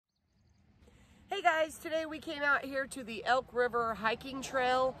Hey guys, today we came out here to the Elk River hiking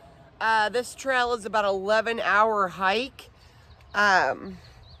trail. This trail is about an 11-hour hike.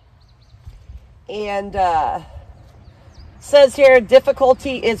 Says here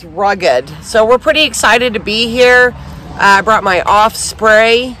difficulty is rugged. So we're pretty excited to be here. I brought my off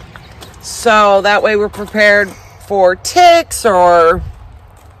spray. So that way we're prepared for ticks or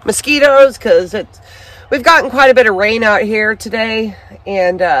mosquitoes, because we've gotten quite a bit of rain out here today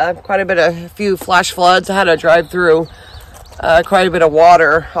and a few flash floods. I had to drive through quite a bit of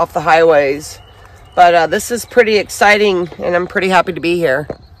water off the highways. But this is pretty exciting and I'm pretty happy to be here.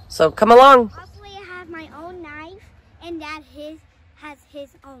 So come along. Hopefully I have my own knife and Dad has his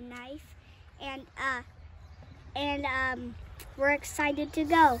own knife. And we're excited to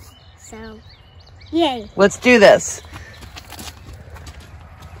go. So, yay. Let's do this.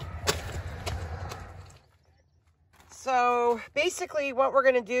 So basically what we're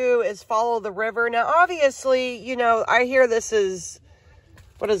going to do is follow the river. Now, obviously, you know, I hear this is,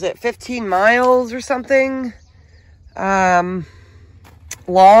 15 miles or something long.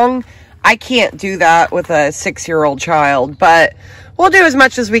 I can't do that with a 6-year-old child, but we'll do as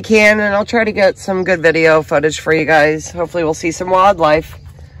much as we can, and I'll try to get some good video footage for you guys. Hopefully we'll see some wildlife.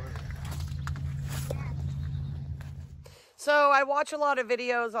 So I watch a lot of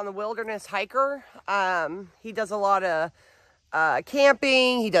videos on the Wilderness Hiker. He does a lot of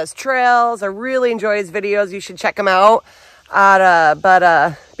camping. He does trails. I really enjoy his videos. You should check him out.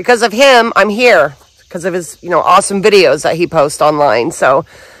 But because of him, I'm here. Because of his, awesome videos that he posts online. So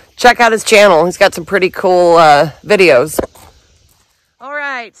check out his channel. He's got some pretty cool videos. All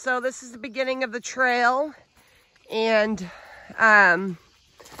right, so this is the beginning of the trail. And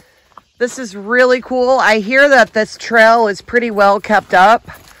this is really cool. I hear that this trail is pretty well kept up.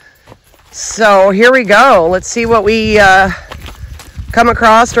 So here we go. Let's see what we come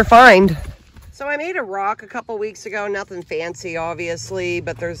across or find. So I made a rock a couple weeks ago. Nothing fancy, obviously,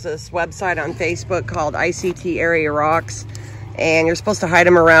 but there's this website on Facebook called ICT Area Rocks. And you're supposed to hide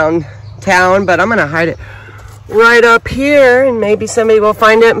them around town, but I'm going to hide it right up here. And maybe somebody will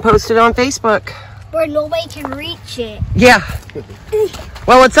find it and post it on Facebook. Where nobody can reach it. Yeah.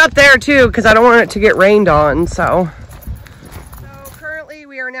 Well, it's up there too, because I don't want it to get rained on, so currently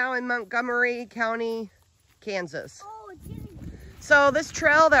we are now in Montgomery County, Kansas. So this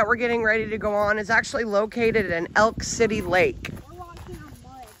trail that we're getting ready to go on is actually located in Elk City Lake.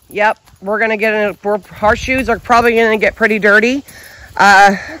 Yep, we're gonna get our shoes are probably gonna get pretty dirty.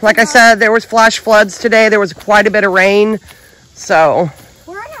 Like I said, there was flash floods today. There was quite a bit of rain, so.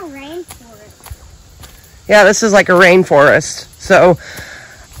 We're in a rainforest. Yeah, this is like a rainforest. So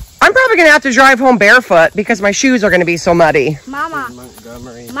I'm probably gonna have to drive home barefoot because my shoes are gonna be so muddy. Mama,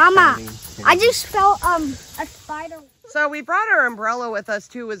 County. I just felt a spider. So we brought our umbrella with us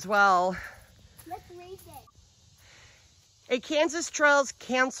too as well. Let's read it. A Kansas Trails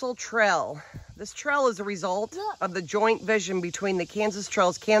Cancel Trail. This trail is a result of the joint vision between the Kansas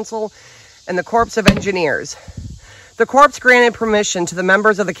Trails Council and the Corps of Engineers. The Corps granted permission to the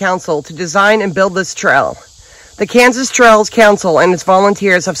members of the council to design and build this trail. The Kansas Trails Council and its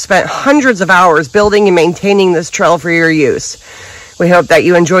volunteers have spent hundreds of hours building and maintaining this trail for your use. We hope that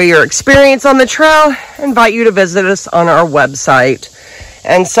you enjoy your experience on the trail. Invite you to visit us on our website.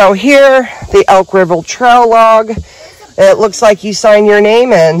 And so here, the Elk River Trail Log. It looks like you sign your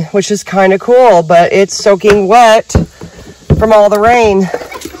name in, which is kind of cool, but it's soaking wet from all the rain.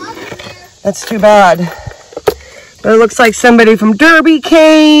 That's too bad. But it looks like somebody from Derby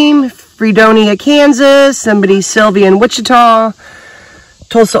came, Fredonia, Kansas, somebody Sylvia in Wichita,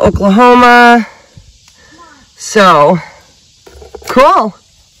 Tulsa, Oklahoma. So, cool.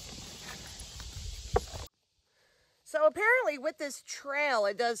 So apparently with this trail,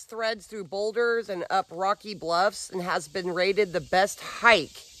 it does threads through boulders and up rocky bluffs and has been rated the best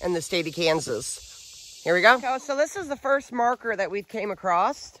hike in the state of Kansas. Here we go. So this is the first marker that we came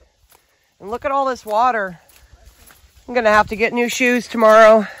across. And look at all this water. I'm gonna have to get new shoes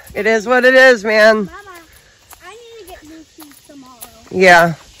tomorrow. It is what it is, man. Mama, I need to get new shoes tomorrow.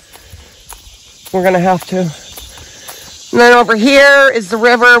 Yeah, we're gonna have to. And then over here is the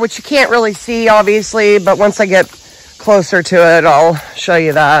river, which you can't really see, obviously, but once I get closer to it, I'll show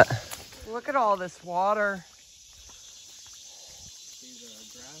you that. Look at all this water.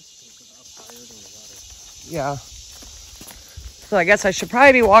 Yeah. So I guess I should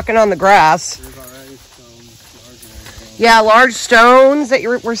probably be walking on the grass. Yeah, large stones that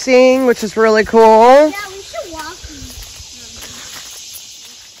we're seeing, which is really cool. Yeah, we should walk.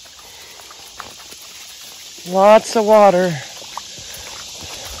 Lots of water.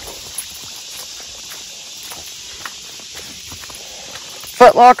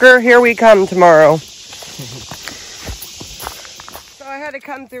 Foot Locker, here we come tomorrow. So I had to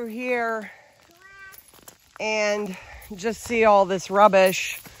come through here and just see all this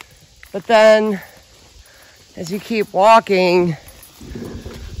rubbish. But then, as you keep walking,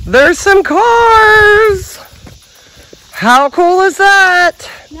 there's some cars. How cool is that?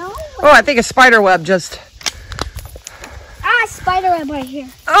 No. Oh, I think a spider web just... Ah, spider web right here.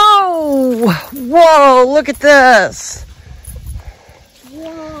 Oh, whoa, look at this.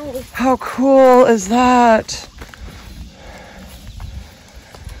 Whoa. How cool is that?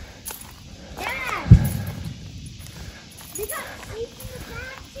 Dad. They got sheep in the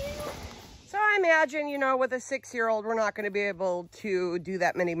back too? So I imagine, you know, with a 6-year-old, we're not going to be able to do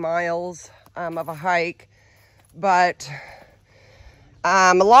that many miles of a hike. But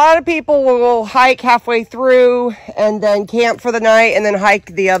a lot of people will hike halfway through and then camp for the night and then hike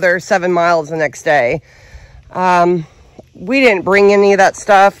the other 7 miles the next day. We didn't bring any of that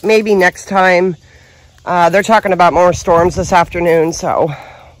stuff. Maybe next time. They're talking about more storms this afternoon, so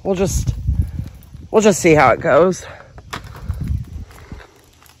we'll just see how it goes.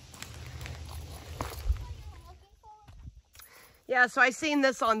 Yeah, so I seen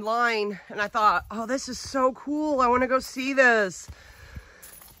this online and I thought, oh, this is so cool. I want to go see this.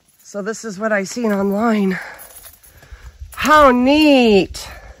 So this is what I seen online. How neat.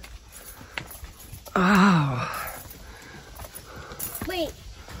 Oh. Wait.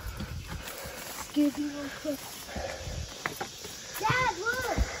 Excuse me real quick. Dad,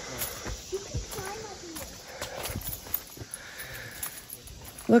 look. You can climb up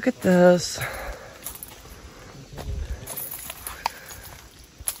here. Look at this.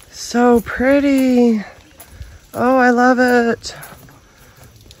 So pretty. Oh, I love it.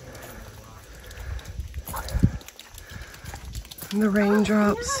 And the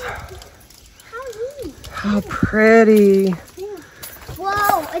raindrops. How neat. How pretty.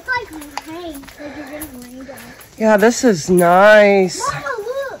 Whoa, it's like rain. Like you're getting raindrops. Yeah, this is nice. Mama,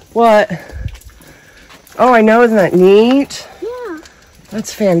 look. What? Oh, I know. Isn't that neat? Yeah.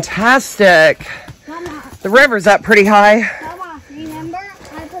 That's fantastic. Mama, The river's up pretty high. Mama, remember?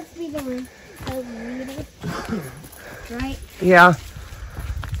 I'm supposed to be the leader. Right? Yeah.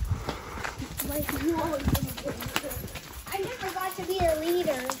 Like you always gonna be the leader. I never got to be a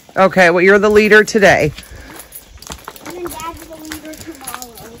leader. Okay, well, you're the leader today. And then Dad's the leader tomorrow.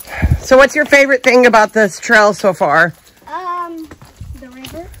 So what's your favorite thing about this trail so far? The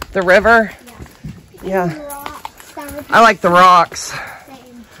river. The river? Yeah. Yeah. The rocks that were I like the rocks.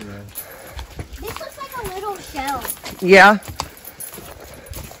 same. This looks like a little shell. Yeah.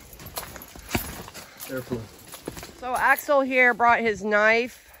 Careful. So Axel here brought his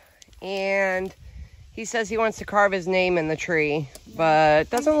knife and he says he wants to carve his name in the tree, but it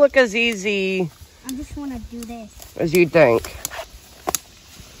doesn't look as easy I just want to do this. as you'd think.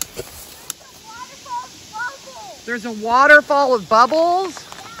 There's a waterfall with bubbles?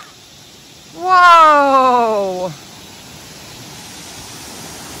 Whoa!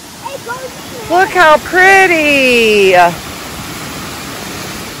 Hey, go see Look how pretty!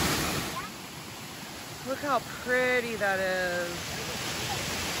 Look how pretty that is.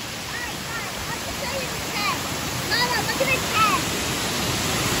 Mama, look at his head.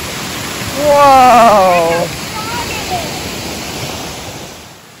 Whoa! Strong it is.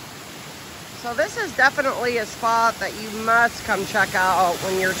 So this is definitely a spot that you must come check out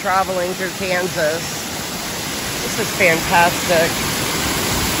when you're traveling through Kansas. This is fantastic.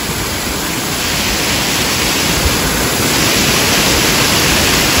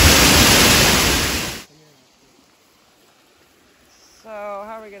 So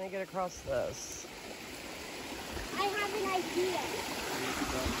how are we going to get across this? I have an idea.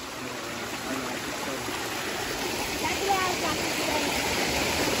 That's what I was about to say.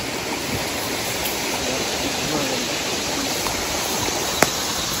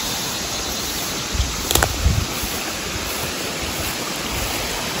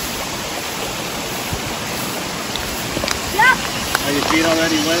 Yep. Are your feet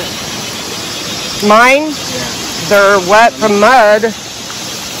already wet? Mine? Yeah. They're wet from mud.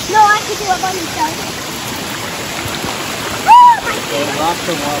 No, I could do it by myself. Oh, my So lots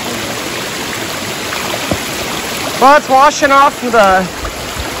of water. Well, it's washing off the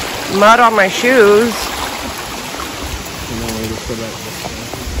mud on my shoes.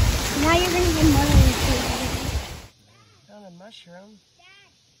 Now you're going to get mud on your feet. Found a mushroom.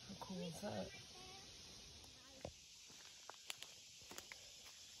 How cool is that?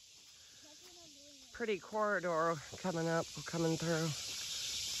 Pretty corridor coming up, coming through.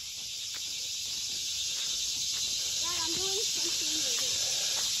 Dad, I'm doing something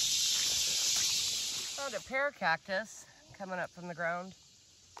Found a pear cactus coming up from the ground.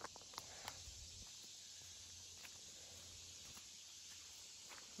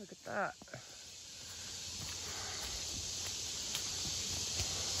 Look at that.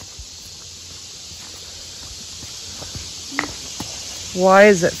 Why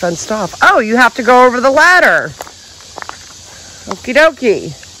is it fenced off? Oh, you have to go over the ladder. Okie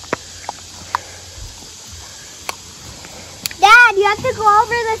dokie. Dad, you have to go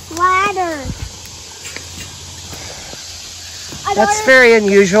over this ladder. That's very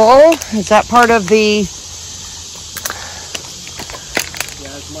unusual. Is that part of the...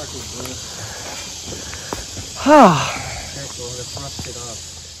 Yeah, it's marked with blue. Careful, it pops it off.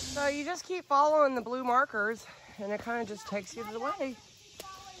 So you just keep following the blue markers and it kind of just takes you to the way.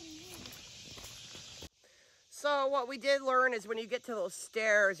 So what we did learn is when you get to those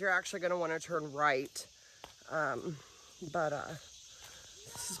stairs, you're actually going to want to turn right.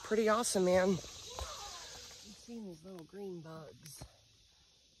 This is pretty awesome, man. I'm seeing these little green bugs.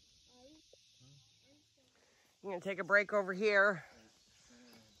 I'm going to take a break over here.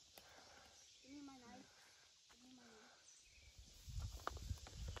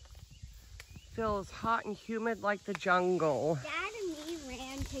 Feels hot and humid like the jungle. Dad and me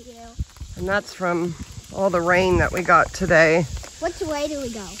ran to you. And that's from all the rain that we got today. Which way do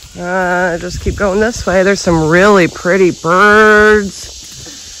we go? Just keep going this way. There's some really pretty birds.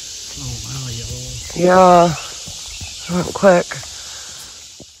 Oh, wow, yellow. Yeah. I went quick.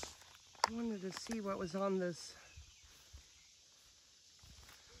 I wanted to see what was on this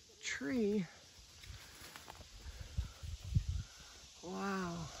tree.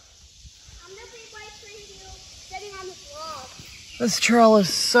 Wow. I'm the big white tree sitting on this log. This trail is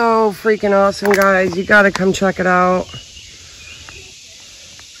so freaking awesome, guys. You gotta come check it out.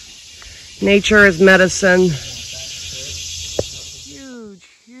 Nature is medicine. Huge,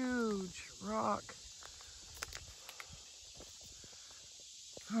 huge rock.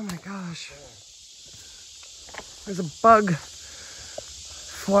 Oh my gosh. There's a bug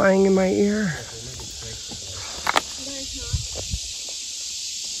flying in my ear.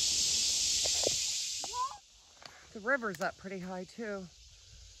 The river's up pretty high too.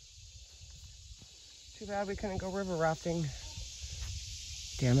 Too bad we couldn't go river rafting.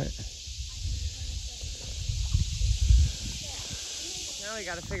 Damn it. Now we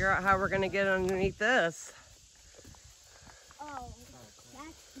gotta figure out how we're gonna get underneath this. Oh,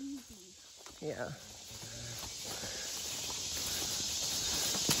 that's easy. Yeah.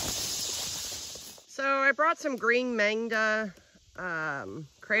 So I brought some green Mangda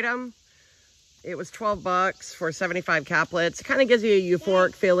kratom. It was 12 bucks for 75 caplets. It kind of gives you a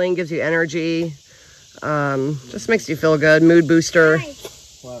euphoric feeling, gives you energy. Just makes you feel good. Mood booster.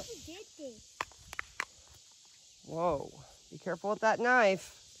 What? Whoa. Be careful with that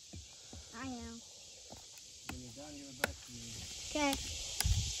knife. I know. When you're done, give it back to me. Okay.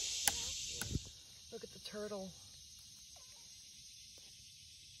 Look at the turtle.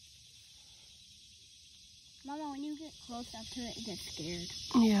 Mama, when you get close up to it, it gets scared.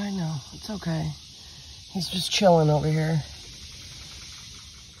 Yeah, I know. It's okay. He's just chilling over here.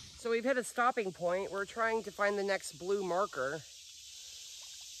 So we've hit a stopping point. We're trying to find the next blue marker.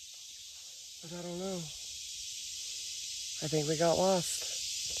 But I don't know. I think we got lost.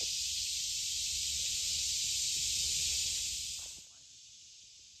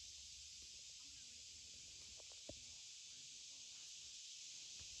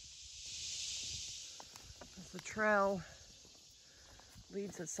 The trail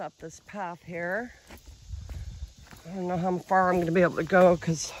leads us up this path here. I don't know how far I'm going to be able to go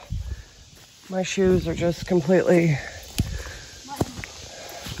because my shoes are just completely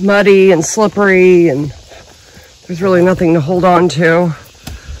muddy and slippery and there's really nothing to hold on to.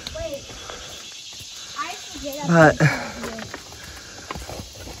 Wait. But,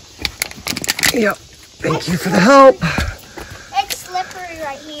 yep, thank you for the help. It's slippery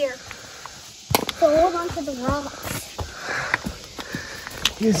right here. So hold on to the rocks.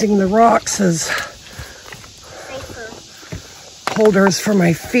 Using the rocks as Safer. holders for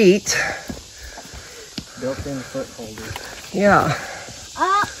my feet. Built-in foot holder. Yeah.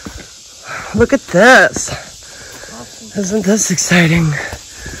 Look at this. Awesome. Isn't this exciting?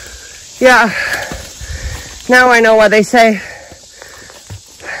 Yeah. Now I know why they say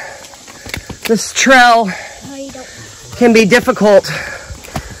this trail can be difficult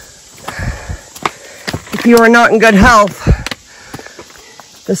if you are not in good health.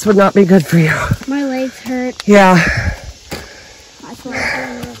 This would not be good for you. My legs hurt. Yeah. That's why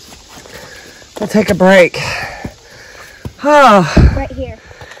I'm doing this. We'll take a break. Oh, Right here.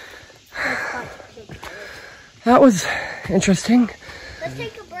 that was interesting. Let's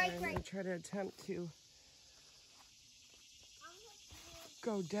take a break I'm right gonna try to attempt to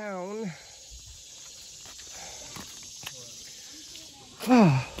go down.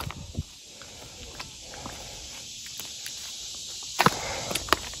 Oh.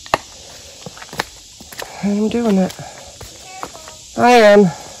 I'm doing it. I am.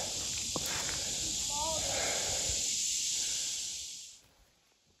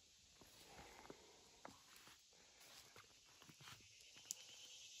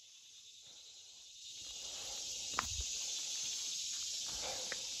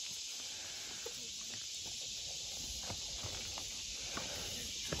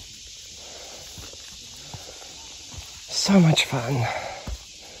 So much fun.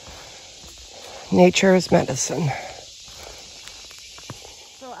 Nature is medicine.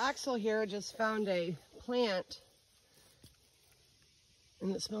 So Axel here just found a plant,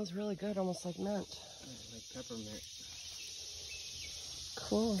 and it smells really good, almost like mint. Like peppermint.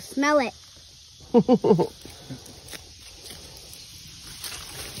 Cool. Smell it.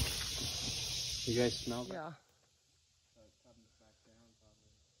 You guys smell that? Yeah.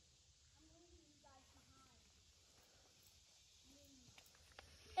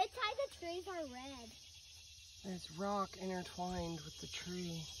 It's how the trees are red. There's rock intertwined with the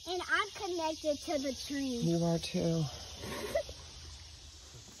tree. And I'm connected to the tree. You are too.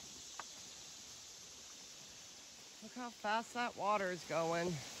 Look how fast that water is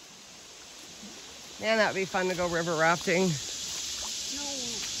going. Man, that'd be fun to go river rafting. No.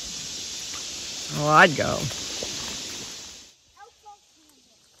 Oh, I'd go.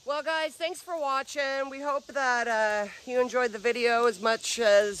 Well, guys, thanks for watching. We hope that you enjoyed the video as much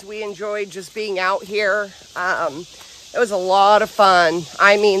as we enjoyed just being out here. It was a lot of fun.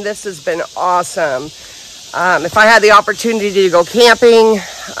 I mean, this has been awesome. If I had the opportunity to go camping,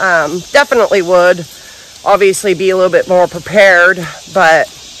 definitely would. Obviously be a little bit more prepared, but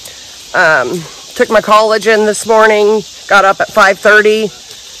took my college in this morning, got up at 5:30,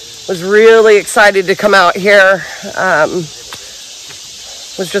 was really excited to come out here.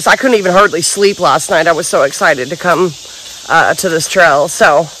 I couldn't even hardly sleep last night. I was so excited to come to this trail.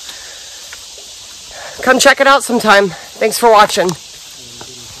 So come check it out sometime. Thanks for watching.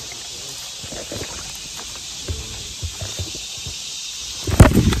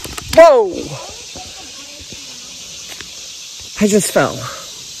 Whoa! I just fell.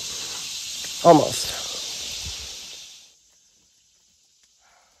 Almost.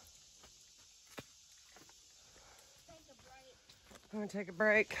 I'm gonna take a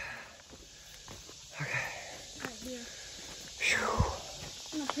break. Okay. Right here. Whew.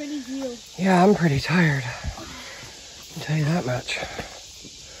 And a pretty view. Yeah, I'm pretty tired. I'll tell you that much.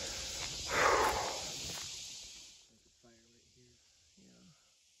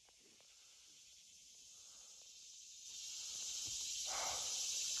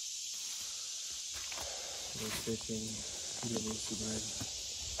 Fishing,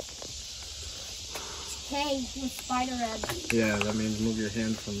 Hey, with spider web. yeah, that means move your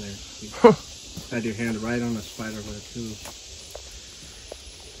hand from there. Had your hand right on the spider web too.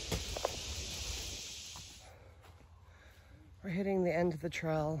 We're hitting the end of the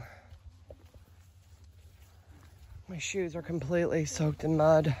trail. My shoes are completely soaked in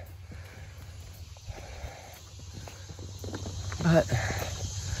mud. But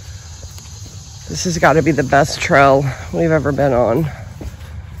this has got to be the best trail we've ever been on.